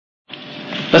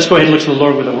Let's go ahead and look to the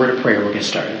Lord with a word of prayer. We'll get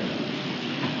started.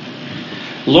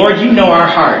 Lord, you know our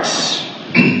hearts.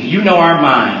 You know our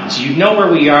minds. You know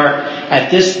where we are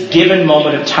at this given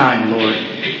moment of time, Lord.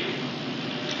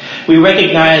 We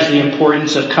recognize the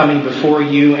importance of coming before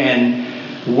you and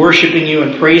worshiping you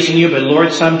and praising you, but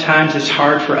Lord, sometimes it's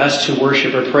hard for us to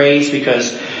worship or praise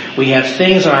because we have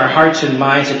things in our hearts and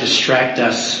minds that distract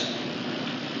us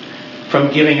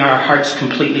from giving our hearts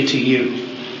completely to you.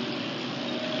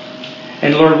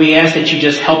 And Lord, we ask that you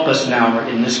just help us now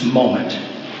in this moment,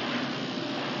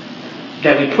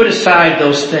 that we put aside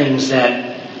those things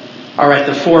that are at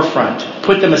the forefront,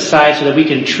 put them aside so that we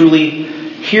can truly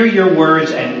hear your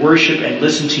words and worship and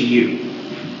listen to you.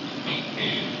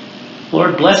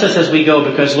 Lord, bless us as we go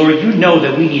because, Lord, you know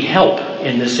that we need help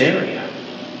in this area.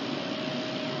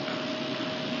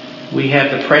 We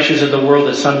have the pressures of the world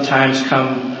that sometimes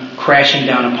come crashing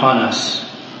down upon us.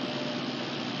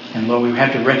 And Lord, we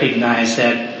have to recognize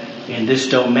that in this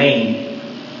domain,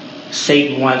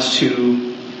 Satan wants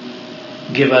to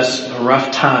give us a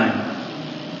rough time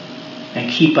and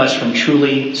keep us from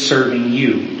truly serving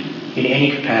you in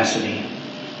any capacity.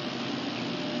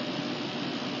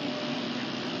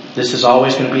 This is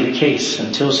always going to be the case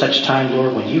until such time,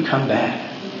 Lord, when you come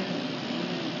back.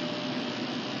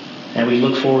 And we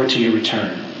look forward to your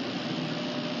return.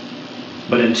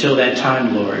 But until that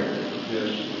time, Lord,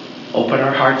 open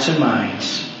our hearts and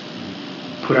minds.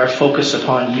 Put our focus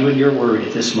upon you and your word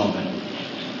at this moment.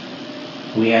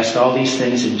 We ask all these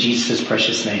things in Jesus'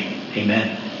 precious name.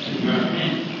 Amen.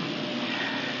 Amen.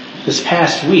 This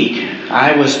past week,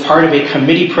 I was part of a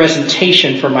committee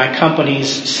presentation for my company's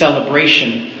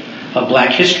celebration of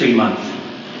Black History Month.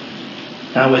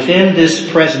 Now, within this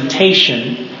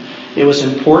presentation, it was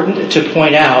important to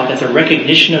point out that the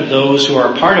recognition of those who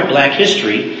are a part of Black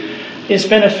history is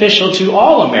beneficial to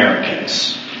all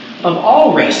Americans, of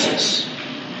all races.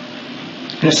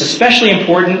 And it's especially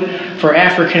important for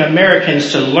African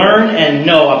Americans to learn and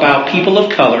know about people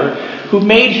of color who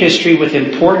made history with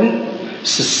important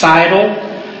societal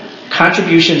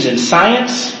contributions in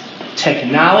science,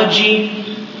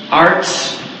 technology,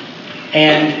 arts,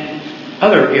 and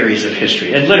other areas of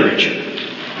history and literature.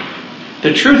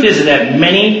 The truth is that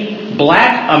many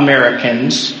Black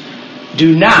Americans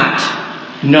do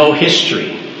not know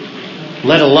history,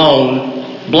 let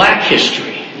alone Black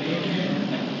history.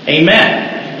 Amen.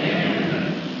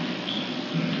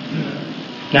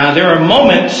 Now, there are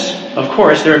moments, of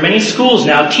course, there are many schools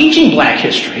now teaching Black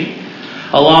history,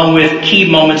 along with key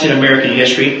moments in American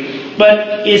history.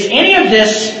 But is any of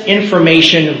this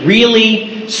information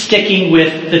really sticking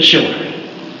with the children?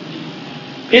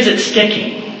 Is it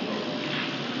sticking?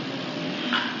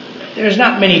 There's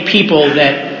not many people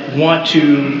that want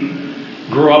to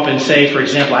grow up and say, for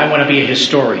example, I want to be a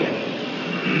historian.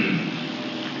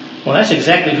 Well, that's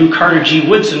exactly who Carter G.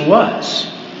 Woodson was.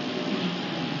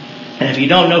 And if you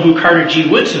don't know who Carter G.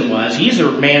 Woodson was, he's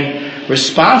the man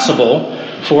responsible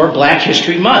for Black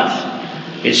History Month.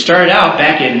 It started out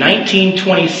back in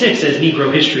 1926 as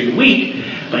Negro History Week,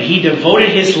 but he devoted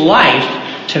his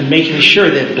life to making sure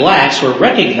that blacks were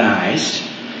recognized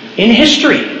in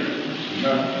history.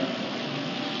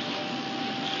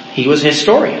 He was a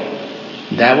historian.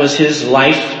 That was his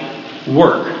life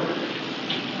work.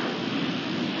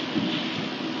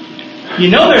 You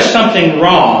know there's something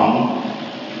wrong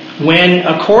when,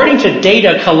 according to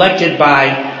data collected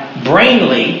by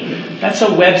Brainly, that's a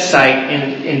website,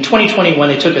 in 2021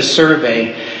 they took a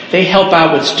survey. They help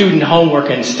out with student homework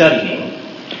and studying.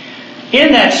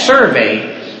 In that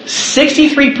survey,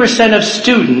 63% of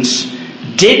students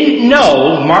didn't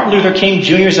know Martin Luther King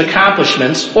Jr.'s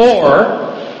accomplishments or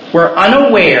were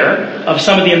unaware of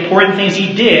some of the important things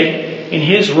he did in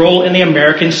his role in the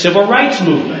American Civil Rights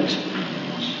Movement.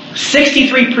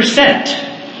 63%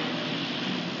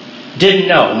 didn't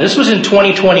know. And this was in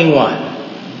 2021.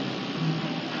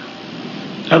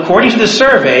 According to the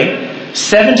survey,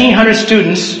 1,700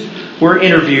 students were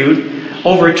interviewed.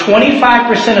 Over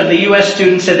 25% of the U.S.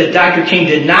 students said that Dr. King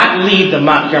did not lead the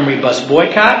Montgomery bus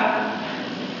boycott.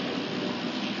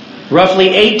 Roughly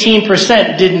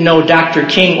 18% didn't know Dr.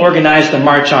 King organized the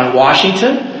March on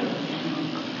Washington.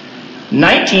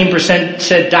 19%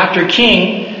 said Dr.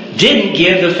 King didn't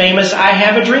give the famous I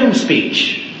Have a Dream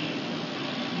speech.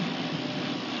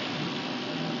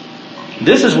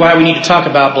 This is why we need to talk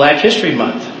about Black History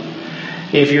Month.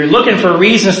 If you're looking for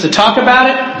reasons to talk about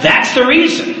it, that's the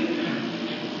reason.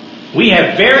 We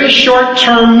have very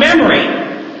short-term memory.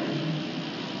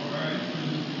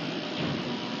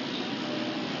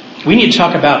 We need to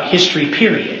talk about history,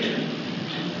 period.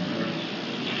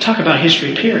 Talk about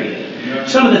history, period.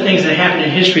 Some of the things that happened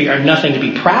in history are nothing to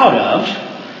be proud of.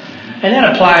 And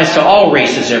that applies to all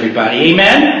races, everybody.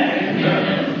 Amen?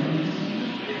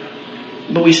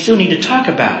 But we still need to talk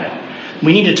about it.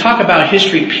 We need to talk about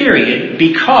history, period,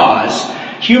 because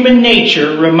human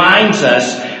nature reminds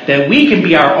us that we can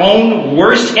be our own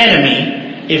worst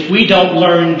enemy if we don't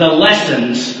learn the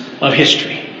lessons of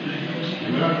history.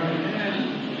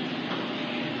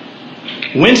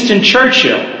 Winston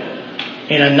Churchill,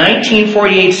 in a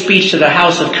 1948 speech to the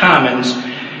House of Commons,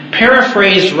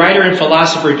 paraphrased writer and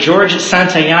philosopher George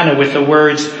Santayana with the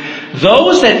words,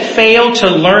 "Those that fail to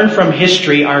learn from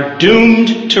history are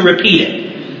doomed to repeat it."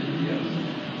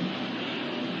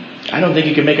 I don't think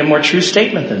you can make a more true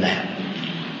statement than that.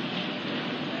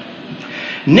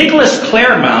 Nicholas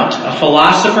Claremont, a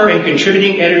philosopher and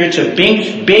contributing editor to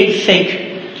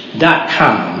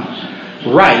BigThink.com,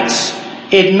 writes,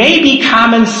 "It may be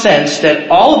common sense that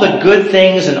all the good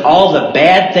things and all the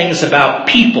bad things about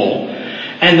people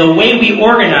and the way we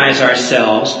organize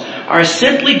ourselves are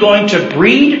simply going to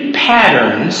breed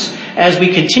patterns as we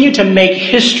continue to make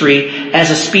history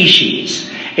as a species.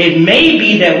 It may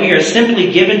be that we are simply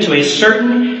given to a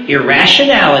certain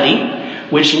irrationality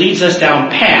which leads us down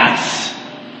paths,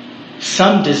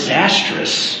 some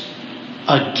disastrous,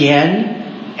 again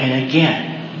and again."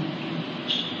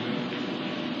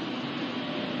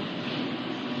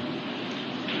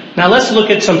 Now let's look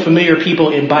at some familiar people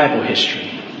in Bible history.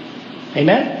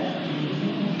 Amen?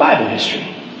 Bible history.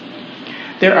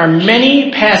 There are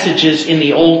many passages in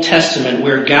the Old Testament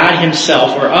where God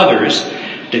himself or others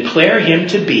declare him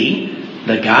to be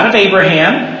the God of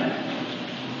Abraham,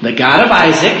 the God of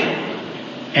Isaac,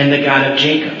 and the God of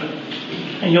Jacob.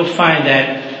 And you'll find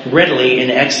that readily in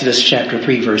Exodus chapter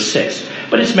 3, verse 6.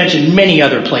 But it's mentioned many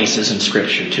other places in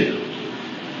Scripture too.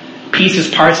 Pieces,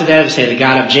 parts of that, say the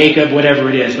God of Jacob, whatever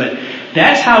it is. But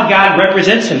that's how God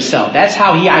represents himself. That's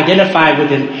how he identified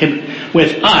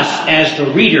with us as the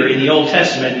reader in the Old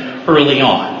Testament early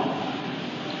on.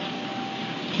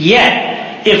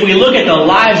 Yet, if we look at the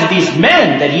lives of these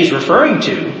men that he's referring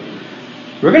to,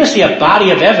 we're going to see a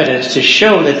body of evidence to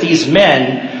show that these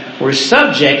men were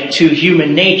subject to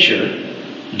human nature,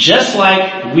 just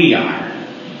like we are.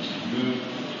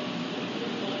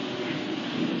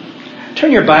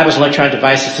 Turn your Bibles and electronic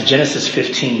devices to Genesis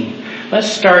 15. Let's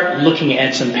start looking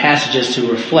at some passages to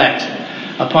reflect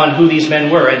upon who these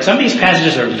men were. And some of these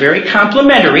passages are very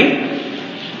complimentary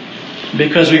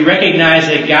because we recognize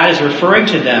that God is referring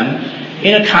to them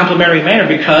in a complimentary manner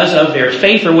because of their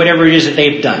faith or whatever it is that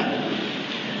they've done.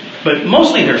 But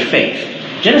mostly their faith.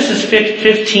 Genesis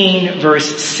 15,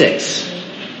 verse 6.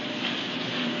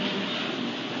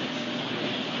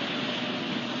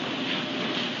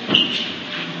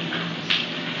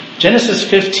 Genesis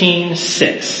 15,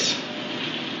 6.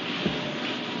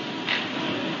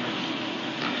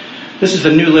 This is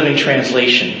the New Living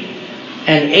Translation.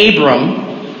 "And Abram,"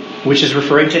 which is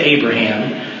referring to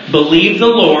Abraham, "believed the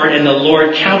Lord, and the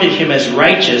Lord counted him as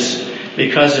righteous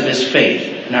because of his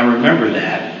faith." Now remember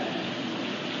that.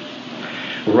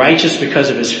 Righteous because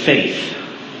of his faith.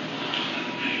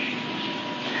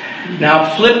 Now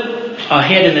flip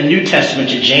ahead in the New Testament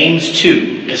to James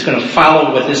 2. It's going to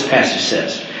follow what this passage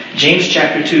says. James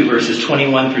chapter 2, verses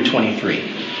 21 through 23.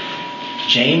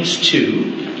 James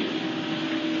 2,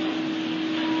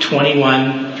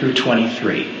 21 through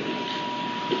 23.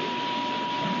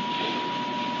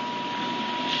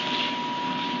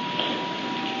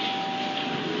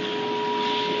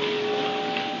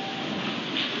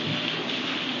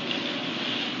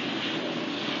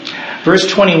 Verse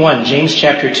 21, James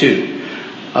chapter 2.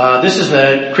 This is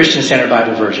the Christian Standard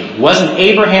Bible version. "Wasn't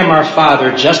Abraham our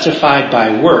father justified by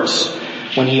works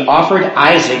when he offered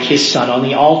Isaac his son on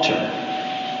the altar?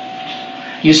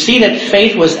 You see that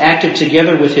faith was active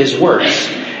together with his works,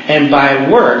 and by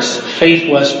works faith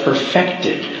was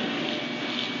perfected.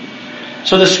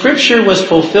 So the scripture was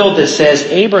fulfilled that says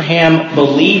Abraham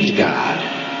believed God,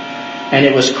 and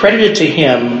it was credited to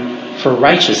him for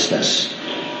righteousness,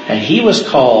 and he was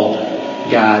called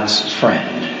God's friend."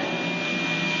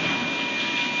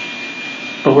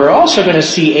 But we're also going to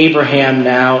see Abraham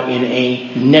now in a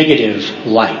negative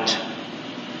light.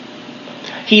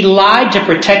 He lied to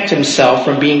protect himself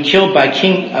from being killed by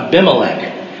King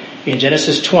Abimelech in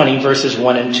Genesis 20, verses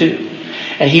 1 and 2.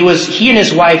 And he and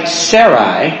his wife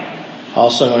Sarai,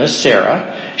 also known as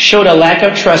Sarah, showed a lack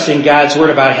of trust in God's word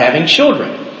about having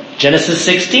children. Genesis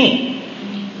 16.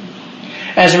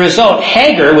 As a result,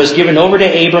 Hagar was given over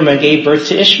to Abram and gave birth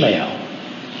to Ishmael.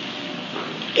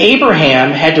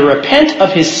 Abraham had to repent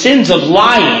of his sins of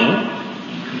lying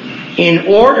in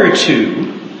order to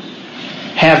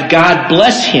have God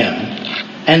bless him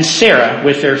and Sarah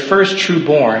with their first true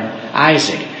born,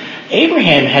 Isaac.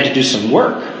 Abraham had to do some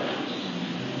work.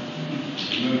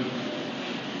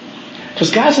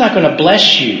 Because God's not going to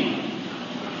bless you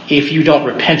if you don't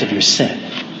repent of your sin.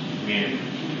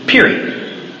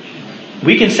 Period.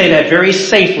 We can say that very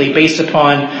safely based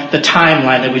upon the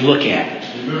timeline that we look at.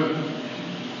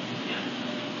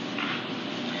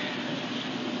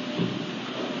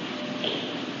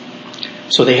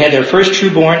 So they had their first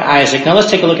true-born, Isaac. Now let's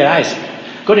take a look at Isaac.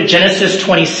 Go to Genesis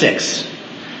 26.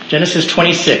 Genesis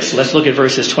 26. Let's look at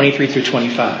verses 23 through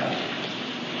 25.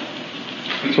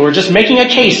 So we're just making a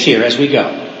case here as we go.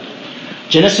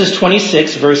 Genesis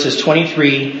 26, verses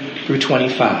 23 through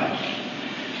 25.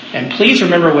 And please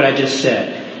remember what I just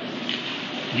said.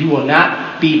 You will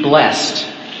not be blessed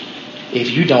if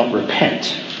you don't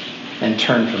repent and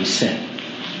turn from sin.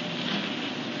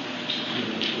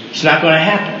 It's not going to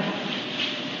happen.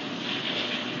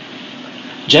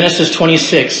 Genesis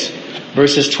 26,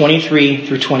 verses 23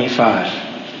 through 25.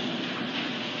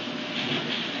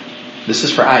 This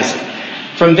is for Isaac.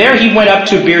 From there he went up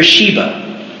to Beersheba,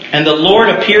 and the Lord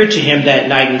appeared to him that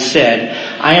night and said,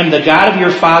 I am the God of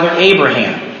your father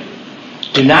Abraham.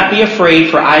 Do not be afraid,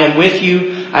 for I am with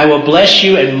you. I will bless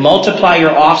you and multiply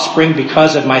your offspring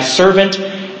because of my servant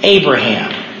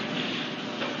Abraham.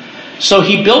 So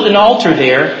he built an altar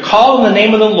there, called on the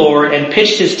name of the Lord, and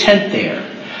pitched his tent there.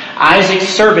 Isaac's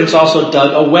servants also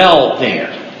dug a well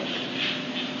there.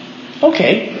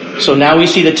 Okay, so now we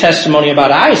see the testimony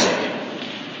about Isaac.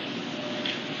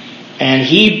 And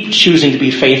he choosing to be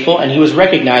faithful, and he was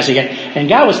recognizing it, and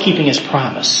God was keeping his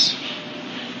promise.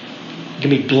 You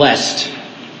can be blessed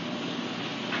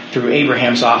through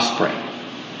Abraham's offspring.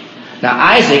 Now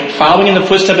Isaac, following in the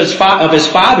footsteps of his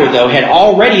father, though, had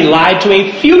already lied to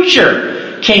a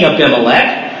future king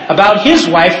Abimelech about his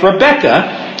wife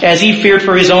Rebekah, as he feared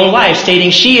for his own life, stating,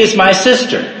 she is my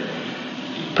sister.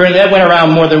 Apparently that went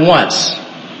around more than once.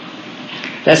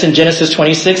 That's in Genesis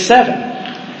 26:7.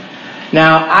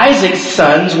 Now Isaac's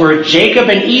sons were Jacob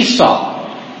and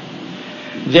Esau.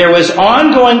 There was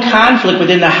ongoing conflict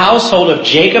within the household of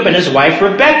Jacob and his wife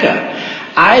Rebekah.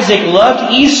 Isaac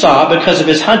loved Esau because of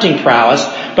his hunting prowess,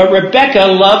 but Rebekah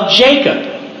loved Jacob.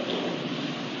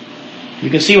 You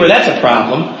can see where that's a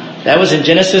problem. That was in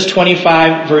Genesis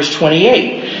 25, verse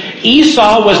 28.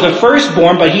 Esau was the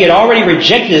firstborn, but he had already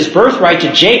rejected his birthright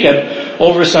to Jacob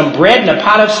over some bread and a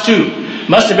pot of stew.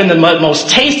 Must have been the most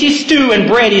tasty stew and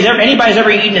bread anybody's ever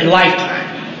eaten in lifetime.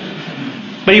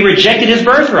 But he rejected his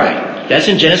birthright. That's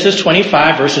in Genesis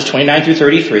 25, verses 29 through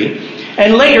 33.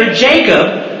 And later,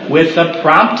 Jacob, with the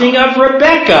prompting of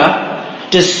Rebekah,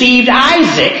 deceived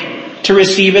Isaac to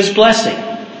receive his blessing.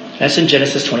 That's in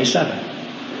Genesis 27.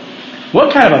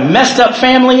 What kind of a messed up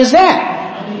family is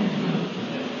that?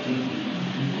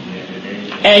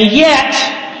 And yet,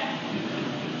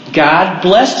 God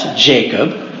blessed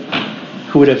Jacob,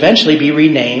 who would eventually be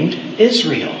renamed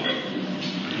Israel.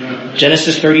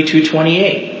 Genesis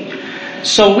 32:28.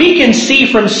 So we can see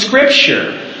from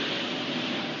Scripture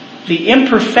the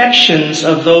imperfections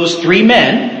of those three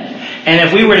men, and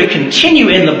if we were to continue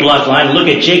in the bloodline, look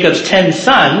at Jacob's 10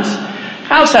 sons,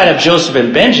 outside of Joseph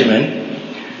and Benjamin,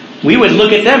 we would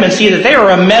look at them and see that they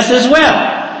were a mess as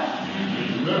well.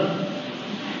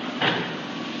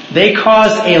 They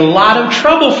caused a lot of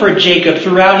trouble for Jacob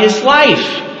throughout his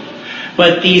life.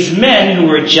 But these men who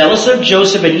were jealous of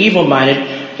Joseph and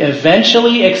evil-minded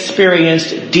eventually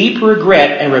experienced deep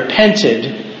regret and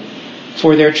repented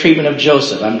for their treatment of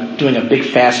Joseph. I'm doing a big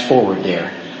fast forward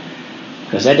there,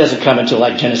 because that doesn't come until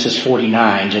like Genesis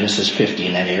 49, Genesis 50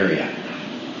 in that area.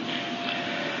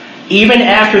 Even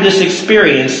after this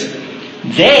experience,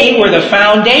 they were the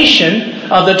foundation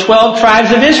of the 12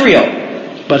 tribes of Israel.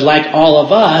 But like all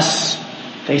of us,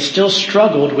 they still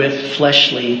struggled with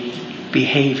fleshly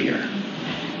behavior.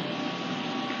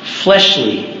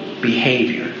 Fleshly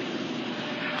behavior.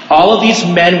 All of these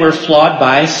men were flawed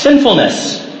by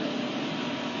sinfulness.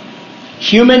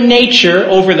 Human nature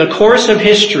over the course of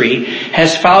history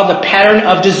has followed the pattern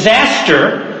of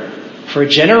disaster for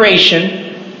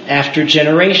generation after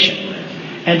generation.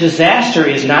 And disaster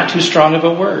is not too strong of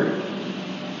a word.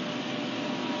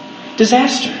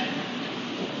 Disaster.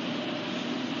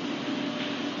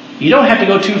 You don't have to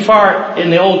go too far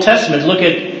in the Old Testament. Look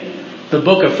at the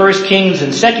book of 1 Kings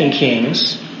and 2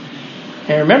 Kings.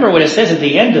 And remember what it says at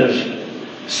the end of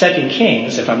 2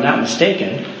 Kings, if I'm not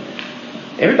mistaken.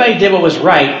 Everybody did what was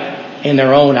right in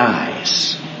their own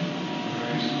eyes.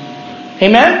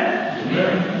 Amen?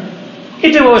 Amen.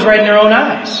 He did what was right in their own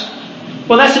eyes.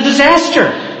 Well, that's a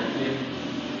disaster.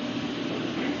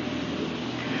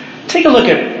 Take a look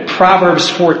at Proverbs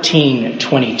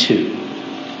 14:22.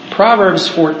 Proverbs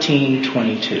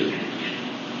 14:22.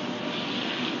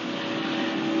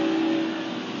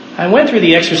 I went through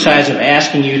the exercise of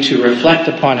asking you to reflect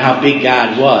upon how big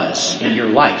God was in your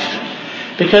life,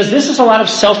 because this is a lot of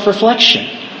self-reflection.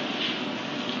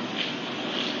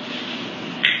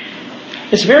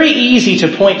 It's very easy to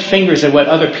point fingers at what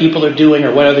other people are doing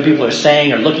or what other people are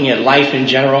saying or looking at life in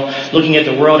general, looking at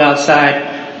the world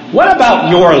outside. What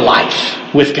about your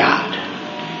life with God?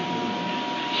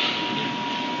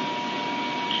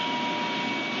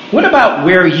 What about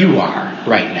where you are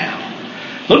right now?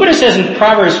 Look what it says in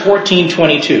Proverbs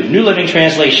 14:22, New Living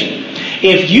Translation.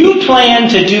 If you plan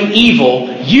to do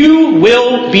evil, you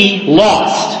will be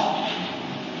lost.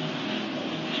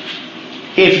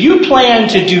 If you plan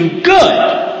to do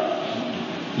good,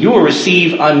 you will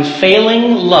receive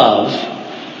unfailing love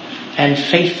and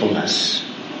faithfulness.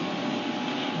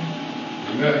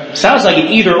 Amen. Sounds like an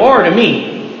either or to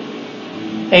me.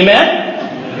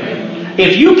 Amen?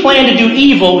 If you plan to do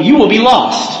evil, you will be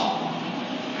lost.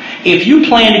 If you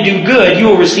plan to do good, you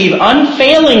will receive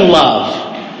unfailing love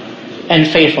and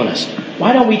faithfulness.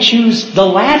 Why don't we choose the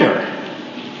latter?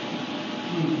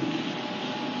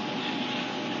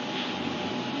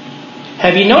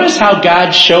 Have you noticed how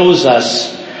God shows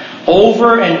us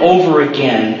over and over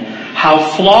again how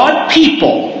flawed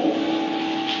people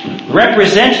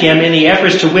represent Him in the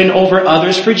efforts to win over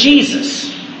others for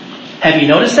Jesus? Have you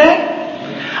noticed that?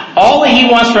 All that He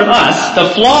wants from us, the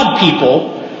flawed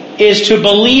people, is to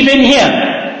believe in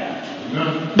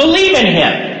Him. Believe in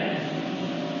Him.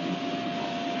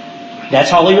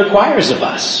 That's all He requires of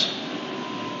us.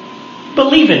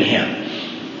 Believe in Him.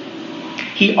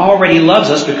 He already loves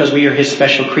us because we are His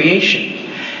special creation.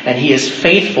 And He is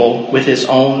faithful with His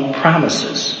own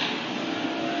promises.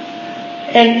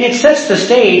 And it sets the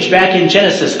stage back in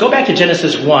Genesis. Go back to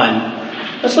Genesis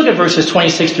 1. Let's look at verses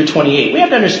 26 through 28. We have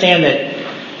to understand that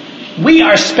we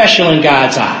are special in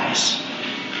God's eyes.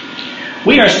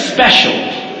 We are special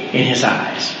in His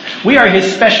eyes. We are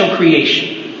His special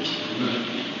creation.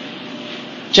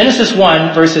 Genesis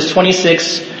 1, verses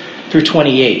 26 through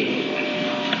 28.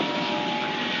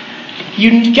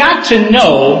 You've got to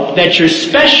know that you're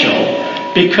special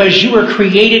because you were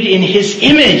created in His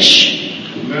image.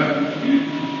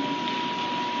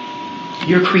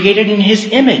 You're created in His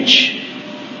image.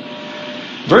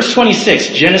 Verse 26,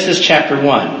 Genesis chapter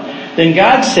 1. Then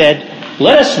God said,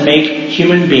 "Let us make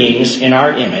human beings in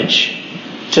our image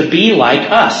to be like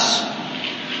us.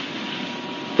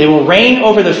 They will reign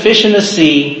over the fish in the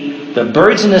sea, the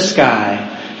birds in the sky,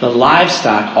 the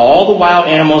livestock, all the wild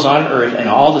animals on earth, and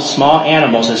all the small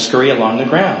animals that scurry along the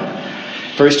ground."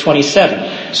 Verse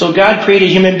 27. So God created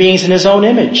human beings in His own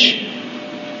image.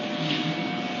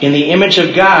 In the image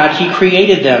of God, He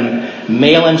created them.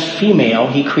 Male and female,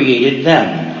 He created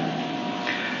them.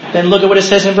 Then look at what it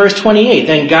says in verse 28.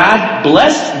 Then God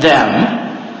blessed them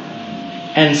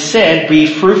and said, "Be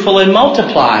fruitful and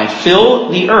multiply, fill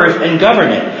the earth and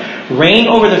govern it. Reign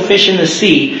over the fish in the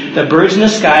sea, the birds in the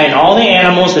sky, and all the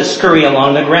animals that scurry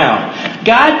along the ground."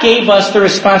 God gave us the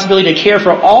responsibility to care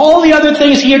for all the other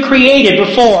things He had created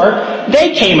before they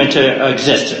came into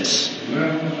existence.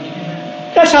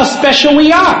 That's how special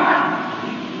we are.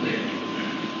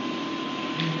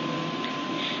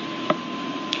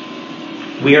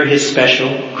 We are His special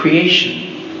creation.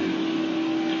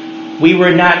 We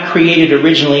were not created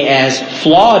originally as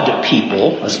flawed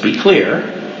people, let's be clear.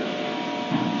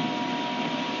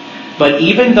 But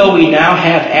even though we now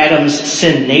have Adam's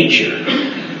sin nature,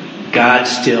 God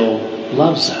still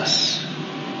loves us.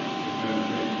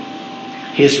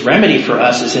 His remedy for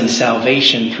us is in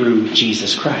salvation through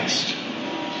Jesus Christ.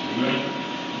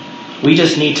 We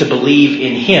just need to believe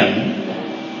in Him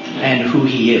and who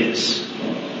He is.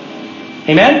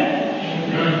 Amen?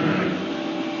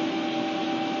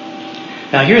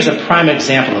 Now here's a prime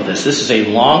example of this. This is a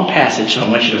long passage, so I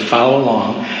want you to follow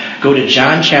along. Go to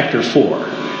John chapter 4.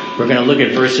 We're going to look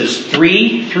at verses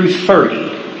 3 through 30.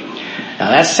 Now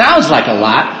that sounds like a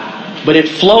lot, but it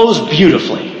flows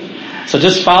beautifully. So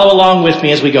just follow along with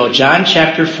me as we go. John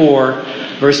chapter 4,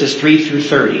 verses 3 through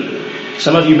 30.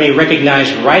 Some of you may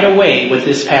recognize right away what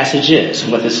this passage is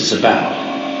and what this is about.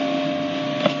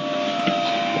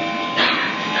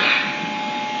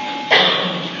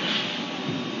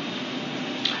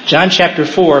 John chapter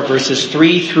 4, verses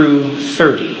 3 through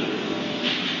 30.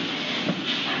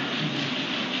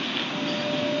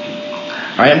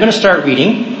 All right, I'm going to start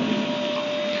reading.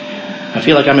 I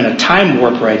feel like I'm in a time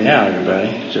warp right now,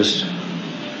 everybody, just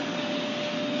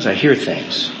as I hear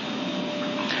things.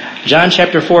 John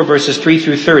chapter 4, verses 3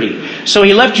 through 30. So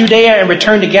He left Judea and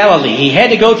returned to Galilee. He had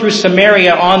to go through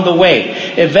Samaria on the way.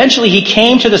 Eventually He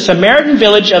came to the Samaritan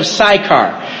village of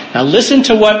Sychar. Now listen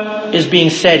to what is being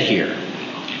said here.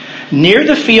 near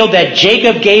the field that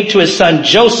Jacob gave to his son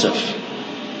Joseph.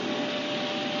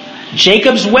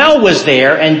 Jacob's well was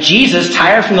there, and Jesus,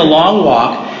 tired from the long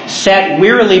walk, sat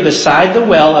wearily beside the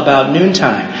well about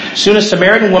noontime. Soon a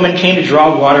Samaritan woman came to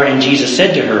draw water, and Jesus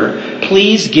said to her,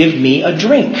 "Please give me a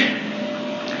drink."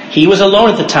 He was alone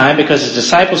at the time because his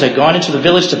disciples had gone into the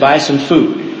village to buy some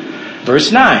food.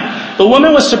 Verse 9. The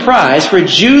woman was surprised, for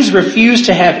Jews refused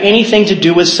to have anything to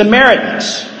do with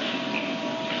Samaritans.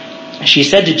 She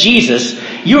said to Jesus,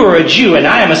 "You are a Jew, and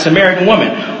I am a Samaritan woman.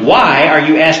 Why are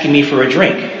you asking me for a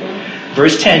drink?"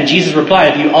 Verse 10, Jesus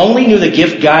replied, "If you only knew the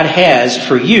gift God has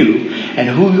for you and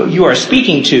who you are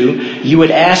speaking to, you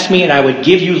would ask me and I would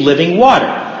give you living water.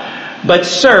 But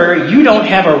sir, you don't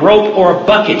have a rope or a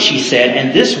bucket," she said,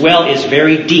 "and this well is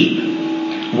very deep.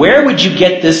 Where would you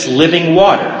get this living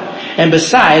water? And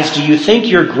besides, do you think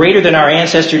you're greater than our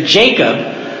ancestor Jacob,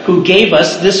 who gave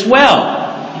us this well?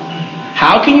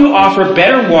 How can you offer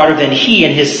better water than he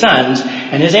and his sons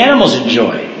and his animals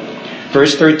enjoy?"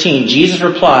 Verse 13, Jesus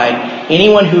replied,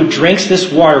 "Anyone who drinks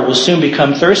this water will soon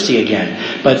become thirsty again.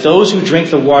 But those who drink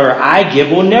the water I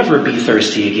give will never be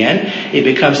thirsty again. It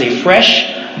becomes a fresh,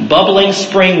 bubbling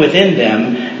spring within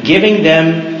them, giving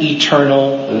them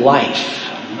eternal life."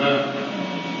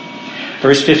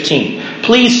 Verse 15,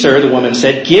 "Please, sir," the woman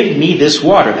said, "give me this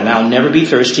water, then I'll never be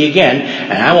thirsty again,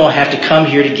 and I won't have to come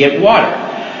here to get water."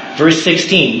 Verse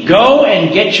 16, "Go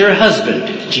and get your husband,"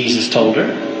 Jesus told her.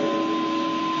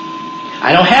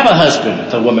 "I don't have a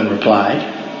husband," the woman replied.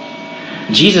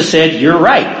 Jesus said, "You're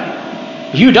right.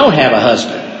 You don't have a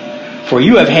husband, for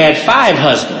you have had 5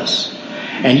 husbands,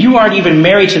 and you aren't even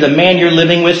married to the man you're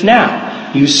living with now.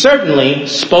 You certainly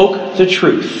spoke the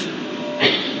truth."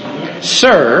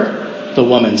 "Sir," the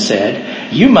woman said,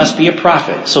 "you must be a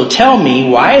prophet. So tell me,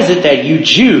 why is it that you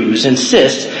Jews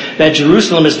insist that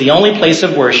Jerusalem is the only place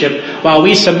of worship, while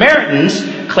we Samaritans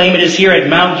claim it is here at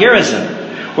Mount Gerizim,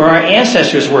 where our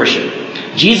ancestors worship?"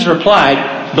 Jesus replied,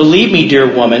 "Believe me, dear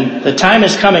woman, the time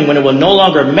is coming when it will no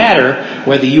longer matter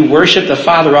whether you worship the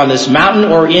Father on this mountain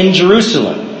or in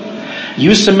Jerusalem.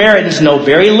 You Samaritans know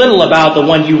very little about the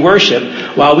one you worship,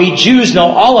 while we Jews know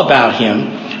all about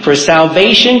him, for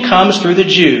salvation comes through the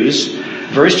Jews."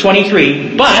 Verse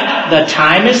 23, "But the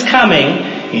time is coming,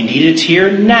 indeed it's here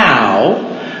now,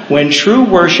 when true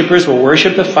worshipers will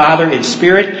worship the Father in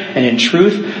spirit and in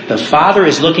truth. The Father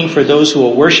is looking for those who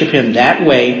will worship him that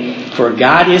way, for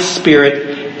God is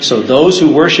spirit, so those who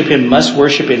worship him must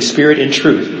worship in spirit and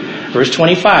truth." Verse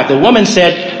 25, the woman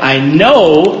said, "I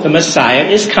know the Messiah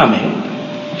is coming,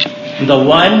 the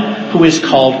one who is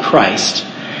called Christ.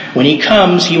 When he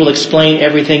comes, he will explain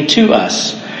everything to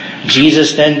us."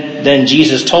 Then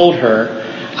Jesus told her,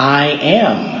 "I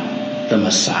am the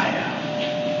Messiah."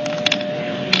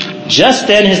 Just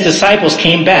then his disciples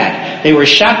came back. They were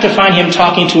shocked to find him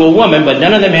talking to a woman, but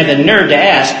none of them had the nerve to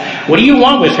ask, "What do you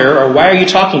want with her?" or "Why are you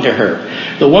talking to her?"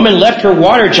 The woman left her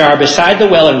water jar beside the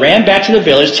well and ran back to the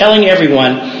village, telling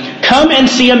everyone, "Come and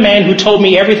see a man who told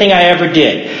me everything I ever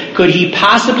did. Could he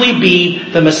possibly be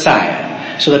the Messiah?"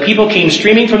 So the people came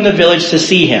streaming from the village to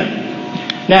see him.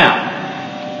 Now,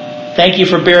 thank you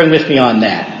for bearing with me on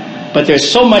that. But there's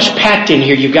so much packed in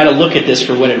here, you've got to look at this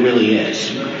for what it really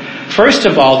is. First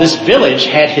of all, this village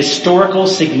had historical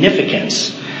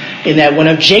significance in that one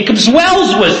of Jacob's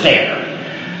wells was there.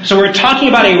 So we're talking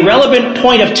about a relevant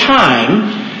point of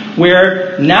time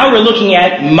where now we're looking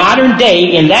at modern day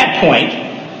in that point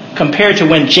compared to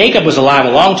when Jacob was alive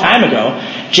a long time ago.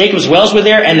 Jacob's wells were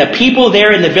there, and the people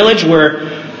there in the village were,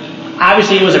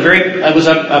 obviously it was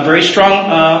a very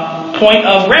strong point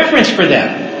of reference for them.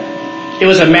 It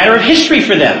was a matter of history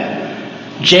for them.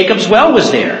 Jacob's well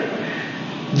was there.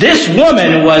 This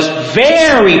woman was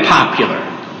very popular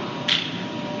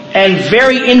and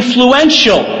very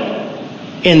influential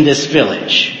in this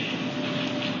village.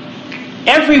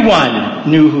 Everyone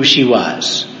knew who she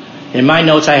was. In my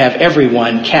notes I have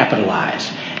everyone capitalized.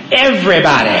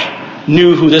 Everybody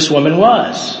knew who this woman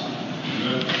was.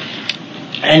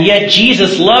 And yet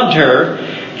Jesus loved her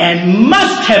and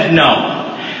must have known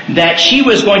that she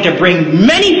was going to bring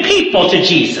many people to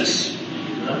Jesus.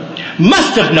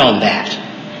 Must have known that.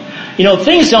 You know,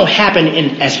 things don't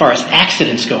happen as far as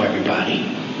accidents go, everybody.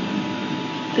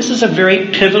 This is a very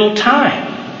pivotal time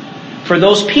for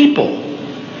those people.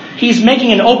 He's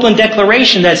making an open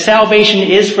declaration that salvation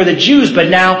is for the Jews, but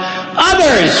now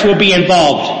others will be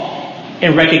involved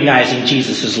in recognizing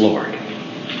Jesus as Lord.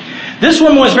 This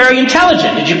woman was very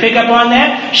intelligent. Did you pick up on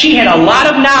that? She had a lot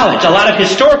of knowledge, a lot of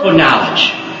historical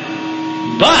knowledge.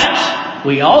 But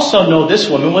we also know this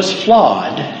woman was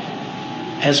flawed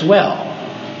as well.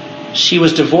 She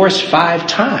was divorced 5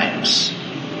 times.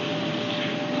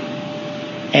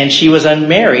 and she was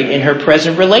unmarried in her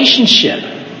present relationship.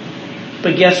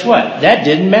 But guess what? That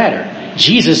didn't matter.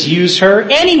 Jesus used her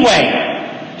anyway.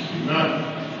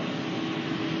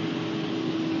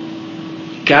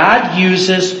 God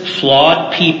uses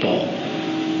flawed people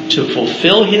to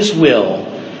fulfill His will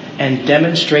and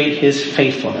demonstrate His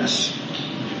faithfulness.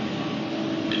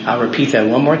 I'll repeat that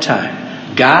one more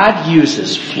time. God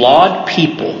uses flawed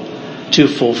people to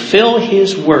fulfill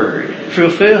His word,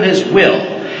 fulfill His will,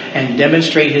 and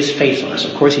demonstrate His faithfulness.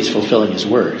 Of course, He's fulfilling His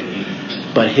word,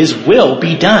 but His will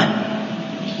be done.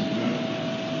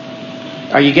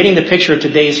 Are you getting the picture of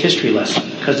today's history lesson?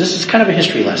 Because this is kind of a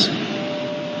history lesson.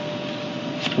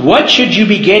 What should you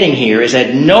be getting here is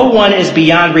that no one is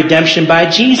beyond redemption by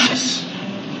Jesus.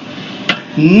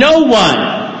 No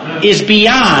one is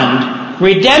beyond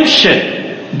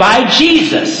redemption by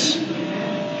Jesus.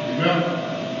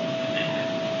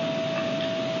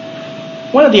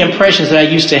 One of the impressions that I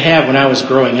used to have when I was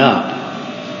growing up,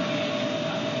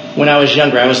 when I was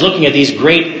younger, I was looking at these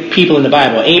great people in the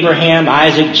Bible. Abraham,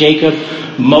 Isaac, Jacob,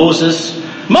 Moses.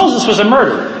 Moses was a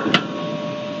murderer.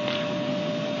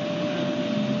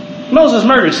 Moses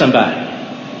murdered somebody.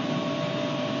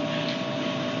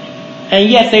 And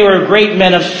yet they were great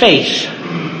men of faith.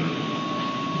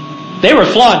 They were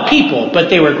flawed people, but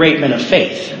they were great men of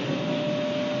faith.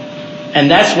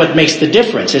 And that's what makes the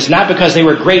difference. It's not because they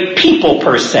were great people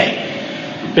per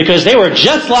se. Because they were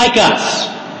just like us.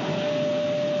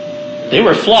 They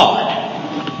were flawed.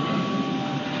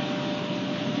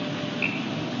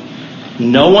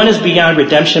 No one is beyond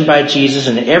redemption by Jesus,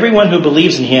 and everyone who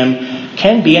believes in Him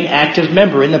can be an active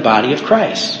member in the body of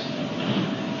Christ.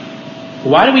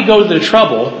 Why do we go to the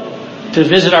trouble to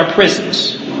visit our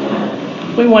prisons?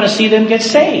 We want to see them get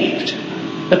saved.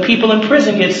 The people in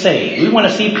prison get saved. We want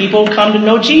to see people come to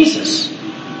know Jesus.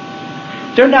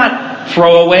 They're not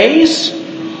throwaways.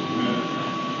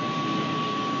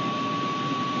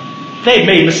 They've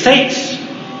made mistakes.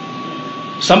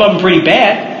 Some of them pretty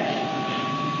bad.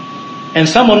 And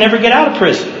some will never get out of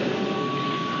prison.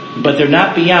 But they're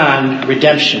not beyond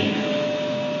redemption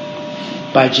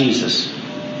by Jesus.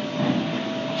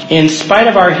 In spite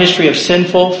of our history of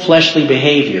sinful, fleshly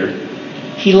behavior,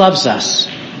 He loves us.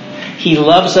 He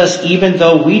loves us even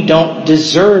though we don't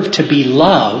deserve to be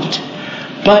loved,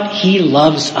 but He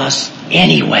loves us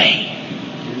anyway.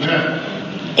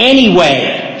 Amen.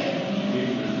 Anyway.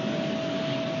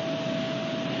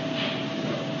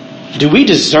 Do we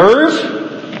deserve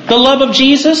the love of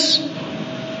Jesus?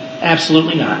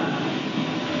 Absolutely not.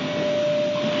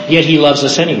 Yet He loves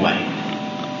us anyway.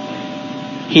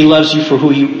 He loves you for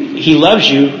who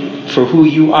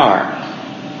you are.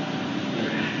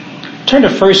 Turn to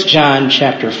 1 John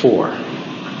chapter 4.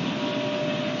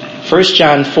 1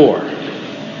 John 4.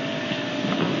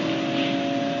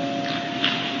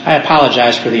 I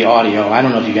apologize for the audio. I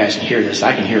don't know if you guys can hear this.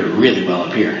 I can hear it really well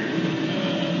up here.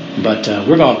 But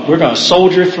we're going to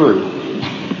soldier through.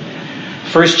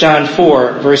 1 John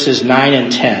 4, verses 9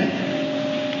 and 10.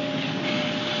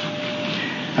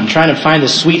 I'm trying to find the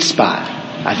sweet spot.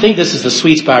 I think this is the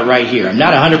sweet spot right here. I'm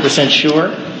not 100%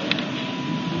 sure.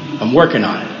 I'm working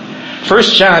on it. 1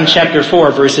 John chapter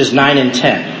 4, verses 9 and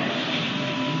 10.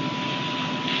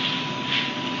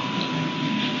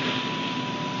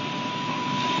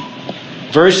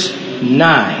 Verse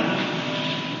 9.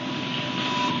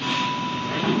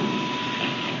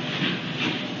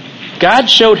 God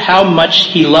showed how much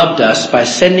He loved us by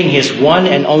sending His one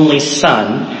and only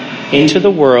Son into the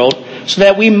world so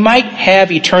that we might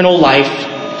have eternal life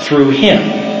through Him.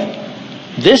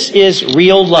 This is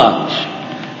real love.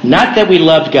 Not that we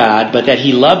loved God, but that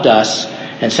He loved us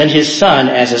and sent His Son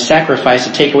as a sacrifice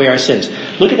to take away our sins.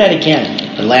 Look at that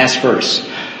again, the last verse.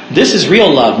 This is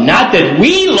real love. Not that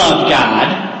we loved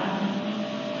God,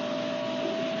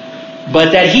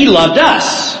 but that He loved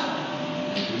us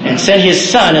and sent His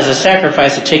Son as a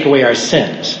sacrifice to take away our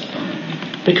sins.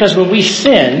 Because when we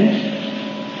sin,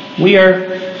 we are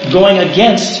going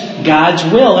against God's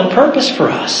will and purpose for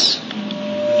us.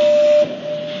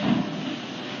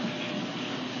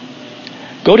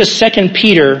 Go to 2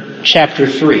 Peter chapter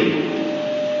 3.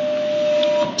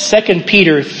 2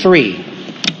 Peter 3,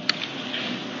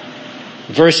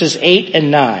 verses 8 and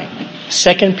 9.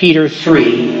 2 Peter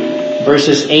 3,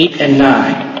 verses 8 and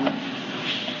 9.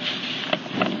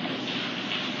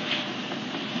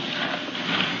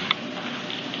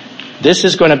 This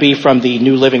is going to be from the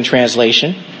New Living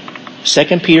Translation.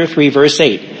 2 Peter 3, verse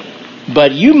 8.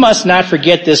 But you must not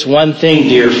forget this one thing,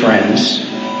 dear friends.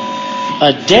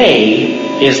 A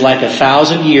day is like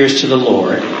 1,000 years to the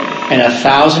Lord, and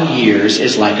 1,000 years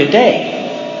is like a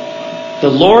day.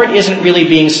 The Lord isn't really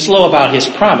being slow about His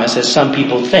promise, as some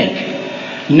people think.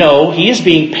 No, he is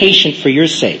being patient for your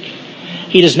sake.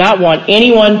 He does not want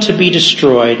anyone to be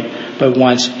destroyed, but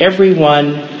wants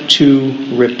everyone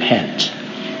to repent.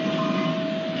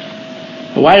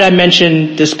 Why did I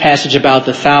mention this passage about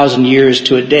the 1,000 years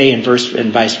to a day and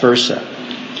vice versa?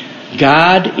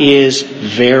 God is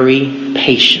very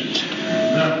patient.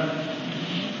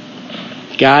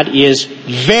 God is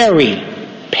very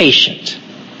patient.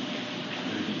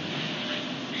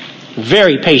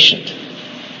 Very patient.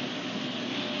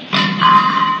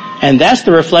 And that's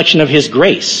the reflection of His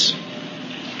grace.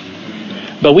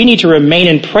 But we need to remain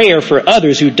in prayer for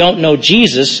others who don't know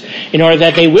Jesus in order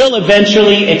that they will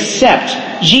eventually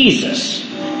accept Jesus.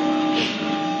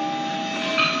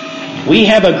 We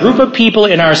have a group of people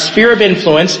in our sphere of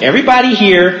influence. Everybody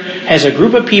here has a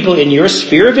group of people in your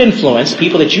sphere of influence,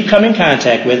 people that you come in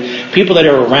contact with, people that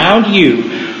are around you,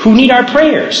 who need our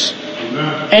prayers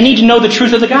and need to know the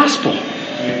truth of the gospel.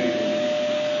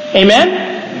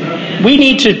 Amen? We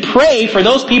need to pray for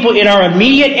those people in our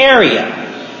immediate area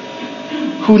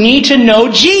who need to know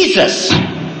Jesus.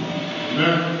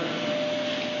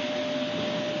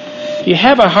 You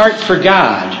have a heart for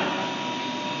God.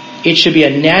 It should be a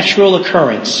natural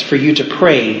occurrence for you to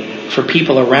pray for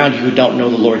people around you who don't know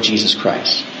the Lord Jesus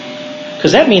Christ.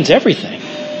 Because that means everything.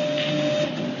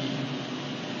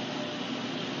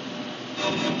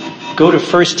 Go to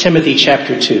 1 Timothy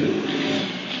chapter 2.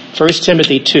 1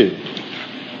 Timothy 2.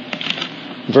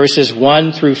 Verses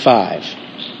 1 through 5.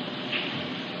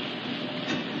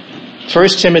 1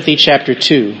 Timothy chapter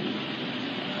 2.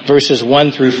 Verses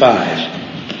 1 through 5.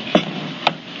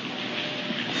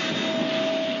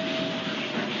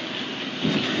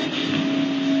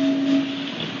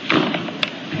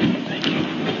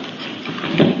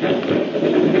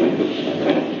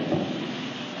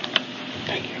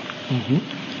 Thank you.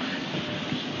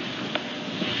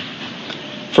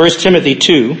 1 Timothy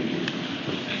 2.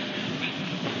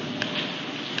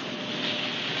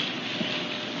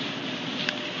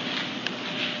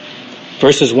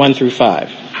 Verses 1 through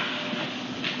 5.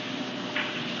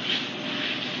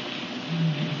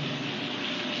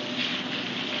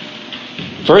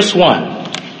 Verse 1.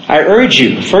 I urge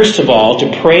you, first of all,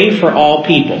 to pray for all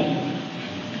people.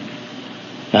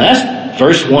 Now that's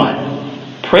verse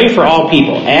 1. Pray for all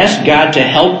people. Ask God to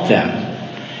help them.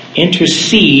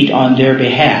 Intercede on their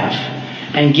behalf.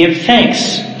 And give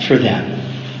thanks for them.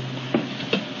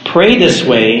 Pray this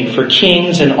way for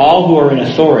kings and all who are in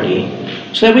authority,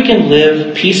 so that we can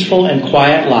live peaceful and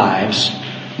quiet lives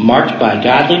marked by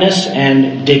godliness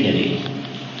and dignity.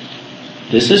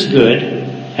 This is good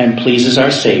and pleases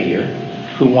our Savior,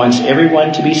 who wants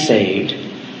everyone to be saved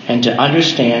and to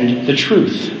understand the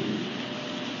truth.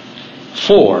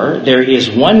 For there is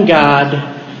one God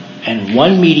and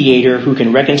one mediator who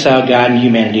can reconcile God and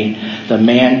humanity, the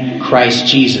man Christ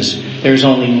Jesus. There's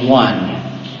only one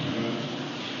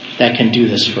that can do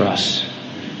this for us.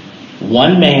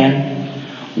 One man,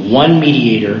 one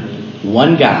mediator,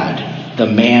 one God, the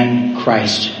man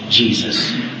Christ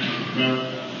Jesus.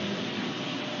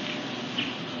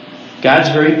 God's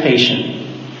very patient.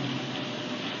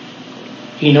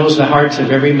 He knows the hearts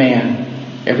of every man,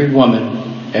 every woman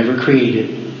ever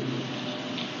created,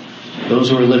 those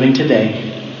who are living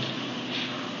today.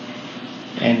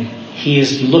 And He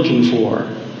is looking for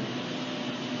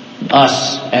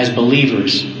us as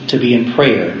believers to be in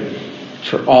prayer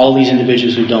for all these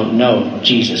individuals who don't know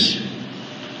Jesus.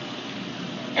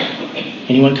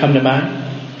 Anyone come to mind?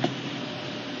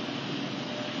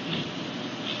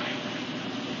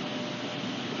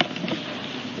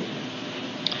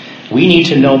 We need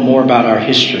to know more about our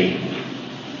history.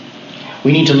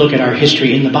 We need to look at our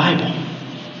history in the Bible.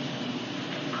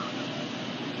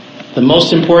 The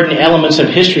most important elements of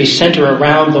history center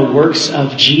around the works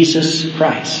of Jesus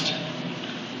Christ.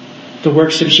 The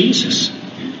works of Jesus.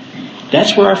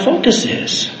 That's where our focus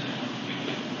is.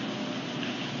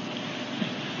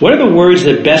 What are the words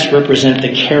that best represent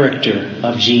the character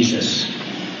of Jesus?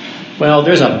 Well,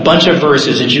 there's a bunch of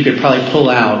verses that you could probably pull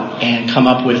out and come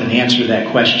up with an answer to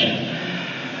that question.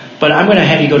 But I'm going to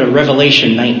have you go to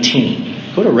Revelation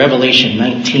 19. Go to Revelation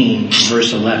 19,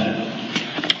 verse 11.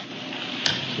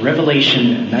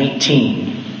 Revelation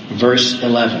 19, verse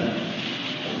 11.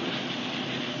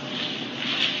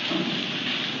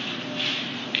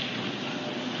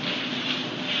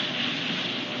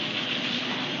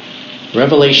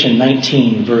 Revelation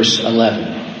 19, verse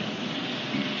 11.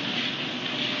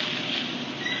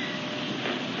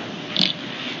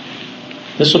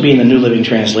 This will be in the New Living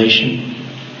Translation.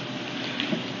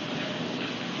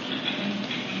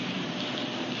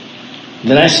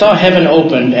 Then I saw heaven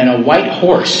opened, and a white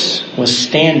horse was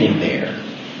standing there.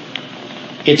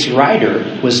 Its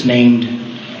rider was named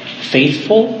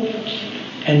faithful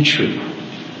and true.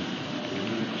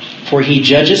 For he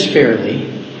judges fairly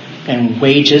and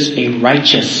wages a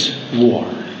righteous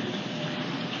war.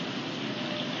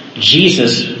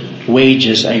 Jesus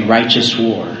wages a righteous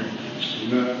war.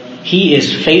 He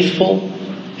is faithful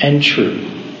and true.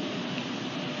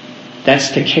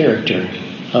 That's the character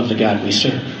of the God we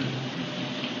serve.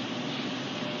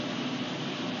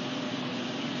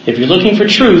 If you're looking for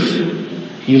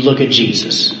truth, you look at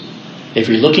Jesus. If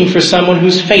you're looking for someone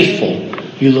who's faithful,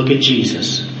 you look at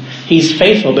Jesus. He's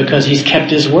faithful because he's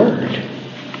kept his word.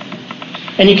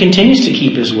 And he continues to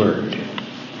keep his word.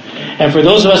 And for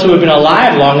those of us who have been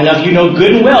alive long enough, you know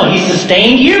good and well he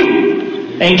sustained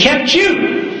you and kept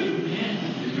you.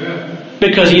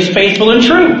 Because he's faithful and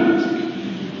true.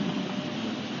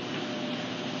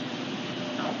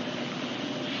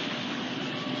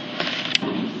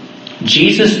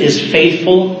 Jesus is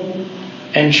faithful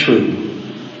and true.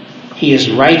 He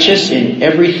is righteous in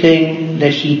everything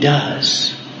that he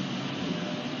does.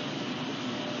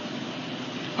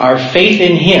 Our faith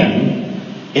in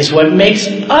him is what makes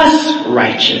us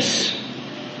righteous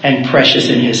and precious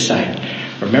in his sight.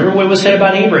 Remember what was said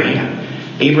about Abraham.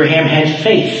 Abraham had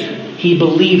faith. He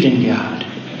believed in God.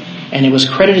 And it was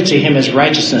credited to him as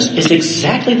righteousness. It's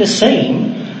exactly the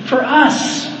same for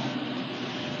us.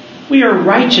 We are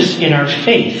righteous in our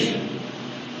faith.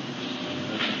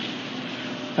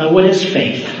 Now, what is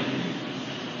faith?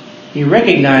 You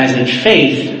recognize that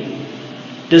faith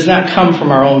does not come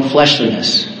from our own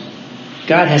fleshliness.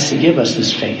 God has to give us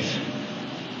this faith.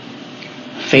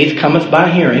 Faith cometh by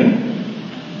hearing,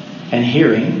 and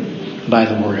hearing by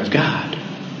the word of God.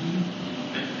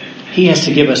 He has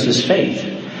to give us this faith.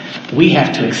 We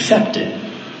have to accept it.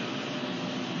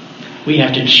 We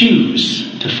have to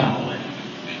choose to follow it.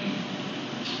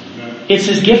 It's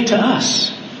his gift to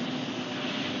us.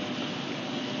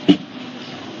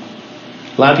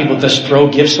 A lot of people just throw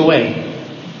gifts away.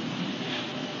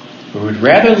 Who would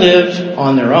rather live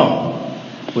on their own,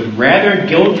 would rather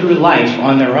go through life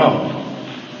on their own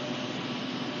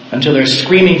until they're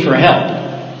screaming for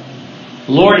help.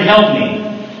 Lord, help me.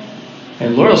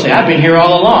 And the Lord will say, I've been here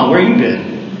all along. Where you been?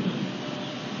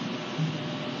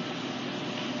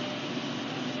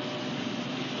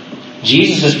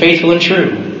 Jesus is faithful and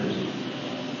true.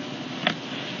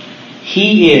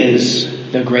 He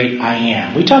is the great I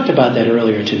am. We talked about that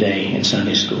earlier today in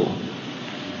Sunday school.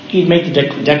 He'd make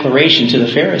the declaration to the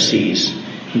Pharisees.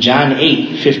 John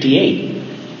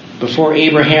 8:58. Before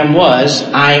Abraham was,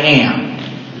 I am.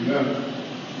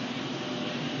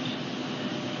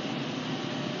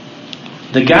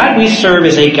 The God we serve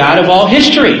is a God of all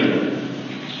history.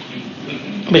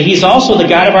 But he's also the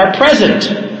God of our present.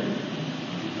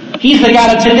 He's the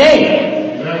God of today.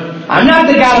 I'm not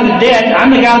the God of the dead.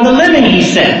 I'm the God of the living, he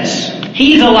says.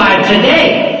 He's alive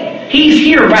today. He's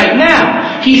here right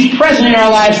now. He's present in our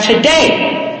lives today.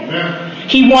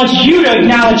 He wants you to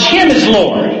acknowledge him as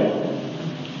Lord.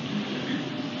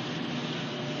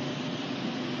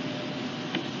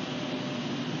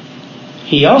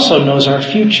 He also knows our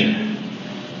future.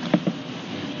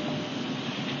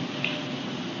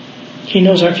 He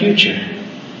knows our future.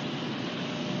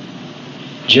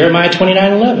 Jeremiah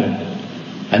 29:11.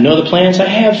 I know the plans I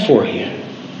have for you.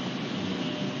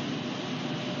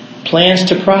 Plans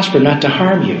to prosper, not to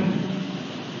harm you.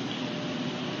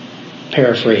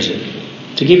 Paraphrase it.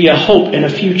 To give you a hope and a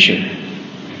future.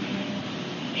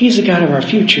 He's the God of our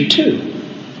future too.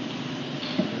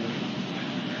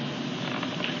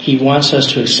 He wants us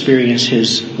to experience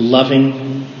his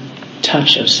loving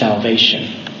touch of salvation.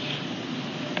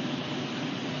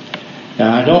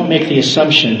 Now, I don't make the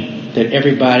assumption that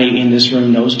everybody in this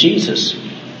room knows Jesus.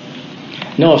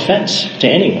 No offense to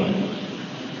anyone.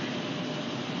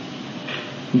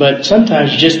 But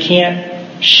sometimes you just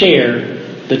can't share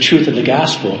the truth of the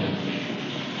gospel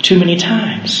too many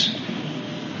times.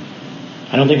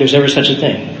 I don't think there's ever such a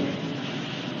thing.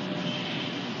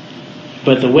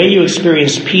 But the way you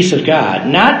experience peace of God,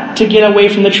 not to get away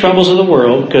from the troubles of the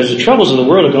world, because the troubles of the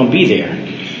world are going to be there,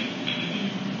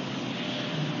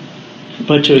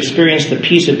 but to experience the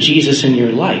peace of Jesus in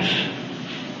your life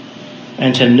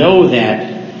and to know that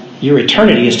your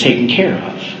eternity is taken care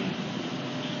of.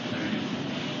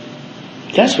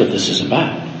 That's what this is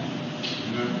about.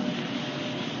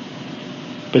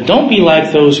 But don't be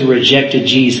like those who rejected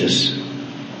Jesus.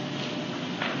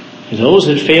 Those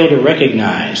that fail to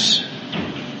recognize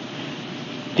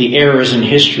the errors in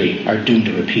history are doomed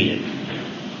to repeat it.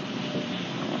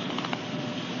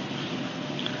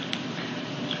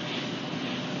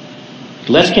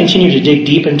 Let's continue to dig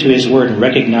deep into his word and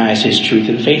recognize his truth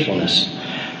and faithfulness.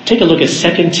 Take a look at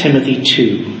 2 Timothy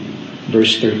 2,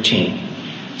 verse 13.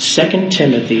 2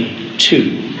 Timothy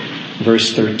 2,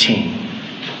 verse 13.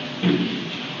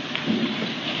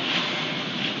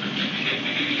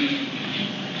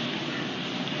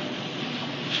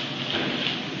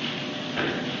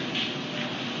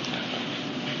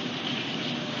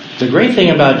 The great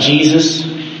thing about Jesus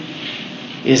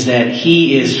is that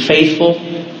he is faithful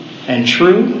and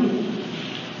true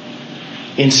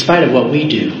in spite of what we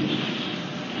do.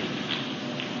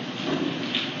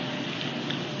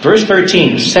 Verse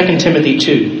 13, 2 Timothy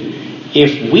 2.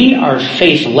 If we are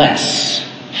faithless,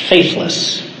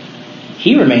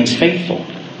 he remains faithful,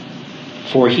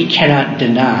 for he cannot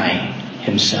deny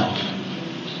himself.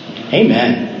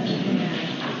 Amen.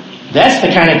 That's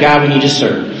the kind of God we need to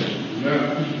serve.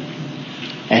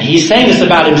 And he's saying this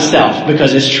about himself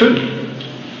because it's true.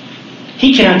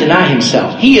 He cannot deny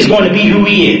himself. He is going to be who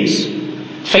he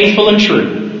is. Faithful and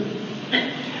true.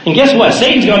 And guess what?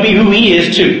 Satan's going to be who he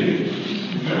is too.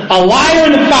 A liar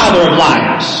and the father of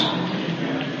liars.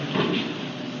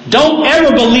 Don't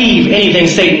ever believe anything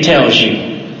Satan tells you.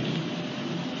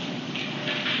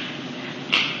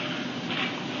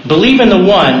 Believe in the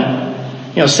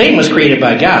one. Satan was created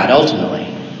by God ultimately.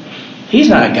 He's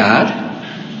not a God.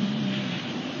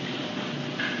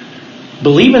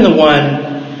 Believe in the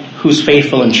one who's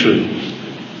faithful and true.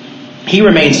 He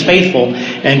remains faithful,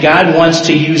 and God wants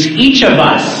to use each of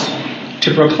us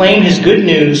to proclaim his good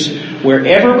news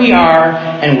wherever we are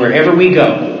and wherever we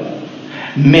go.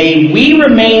 May we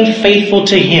remain faithful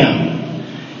to him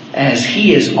as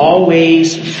he is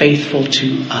always faithful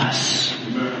to us.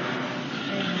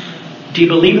 Do you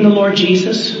believe in the Lord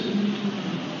Jesus?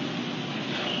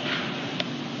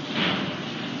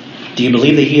 Do you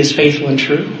believe that he is faithful and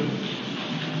true?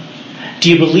 Do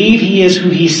you believe he is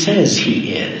who he says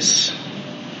he is?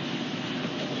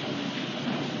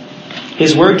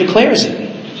 His word declares it.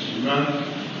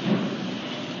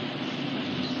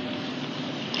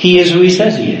 He is who he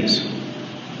says he is.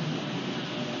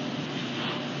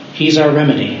 He's our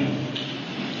remedy.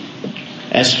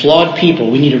 As flawed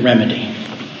people, we need a remedy.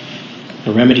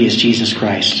 The remedy is Jesus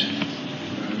Christ.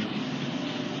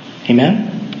 Amen?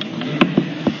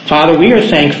 Father, we are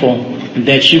thankful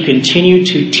that you continue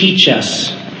to teach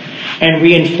us and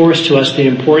reinforce to us the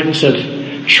importance of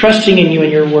trusting in you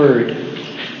and your word.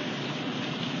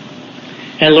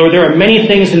 And Lord, there are many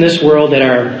things in this world that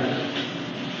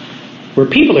where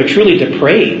people are truly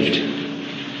depraved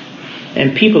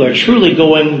and people are truly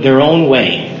going their own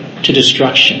way to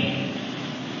destruction.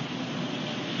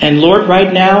 And Lord,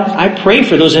 right now, I pray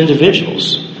for those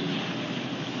individuals.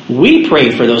 We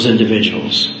pray for those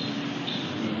individuals.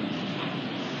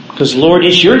 Because, Lord,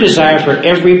 it's your desire for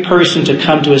every person to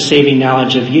come to a saving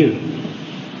knowledge of you.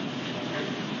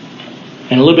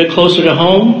 And a little bit closer to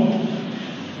home,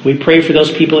 we pray for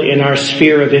those people in our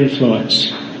sphere of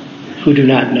influence who do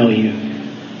not know you.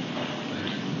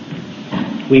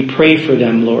 We pray for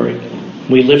them, Lord.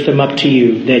 We lift them up to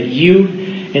you, that you,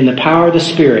 in the power of the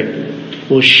Spirit,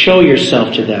 will show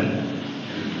yourself to them.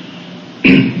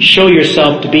 Show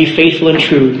yourself to be faithful and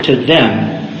true to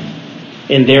them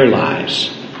in their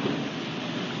lives.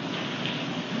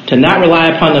 To not rely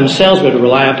upon themselves, but to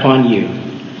rely upon you.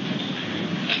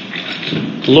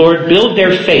 Lord, build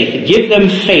their faith. Give them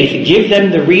faith. Give them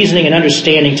the reasoning and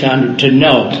understanding to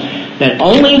know that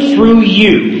only through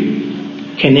you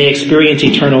can they experience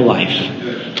eternal life.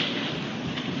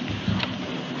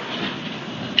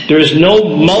 There is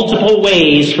no multiple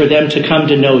ways for them to come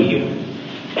to know you,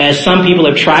 as some people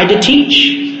have tried to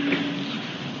teach.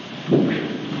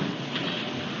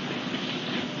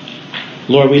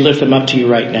 Lord, we lift them up to you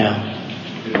right now.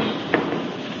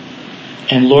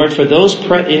 And Lord, for those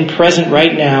present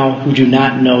right now who do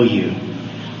not know you,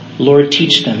 Lord,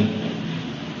 teach them.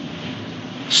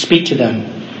 Speak to them.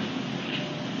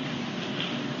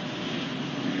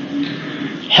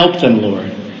 Help them, Lord.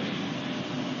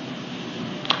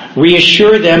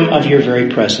 Reassure them of your very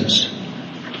presence.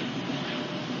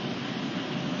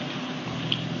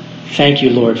 Thank you,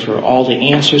 Lord, for all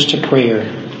the answers to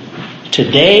prayer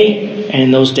today and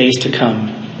in those days to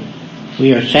come.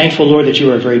 We are thankful, Lord, that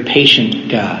you are a very patient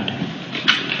God.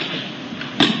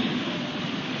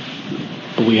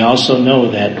 But we also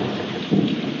know that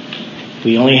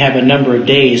we only have a number of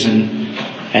days, and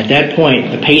at that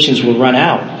point, the patience will run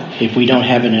out if we don't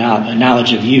have a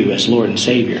knowledge of you as Lord and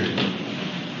Savior.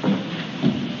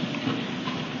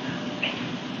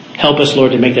 Help us,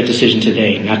 Lord, to make that decision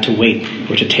today, not to wait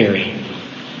or to tarry.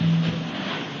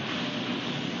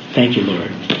 Thank you,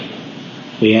 Lord.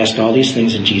 We ask all these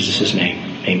things in Jesus'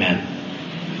 name. Amen.